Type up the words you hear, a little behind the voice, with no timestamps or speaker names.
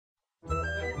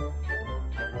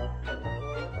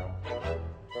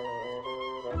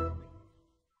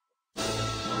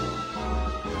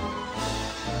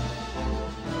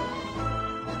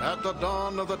At the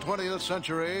dawn of the 20th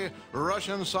century,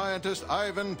 Russian scientist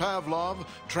Ivan Pavlov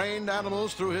trained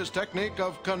animals through his technique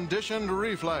of conditioned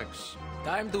reflex.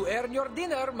 Time to earn your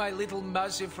dinner, my little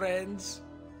mousy friends.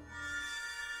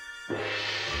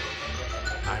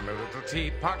 I'm a little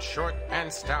teapot, short and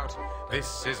stout.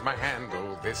 This is my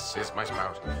handle, this is my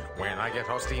spout. When I get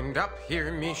all steamed up,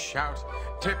 hear me shout.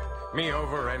 Tip me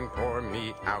over and pour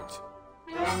me out.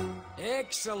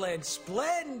 Excellent,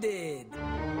 splendid.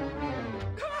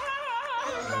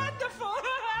 Wonderful!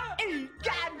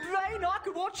 Egad, brain, I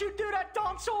could watch you do that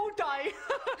dance all day.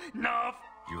 Enough!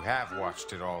 You have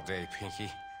watched it all day, Pinky.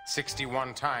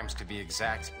 61 times to be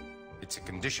exact. It's a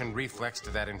conditioned reflex to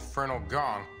that infernal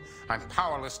gong. I'm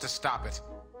powerless to stop it.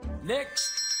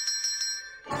 Next.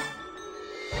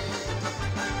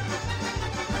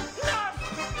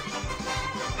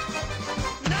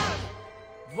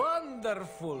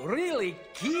 Wonderful, really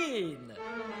keen.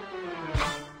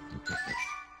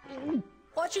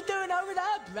 What you doing over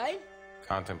there, brain?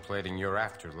 Contemplating your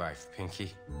afterlife,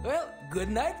 Pinky. Well, good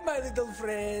night, my little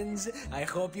friends. I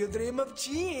hope you dream of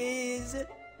cheese.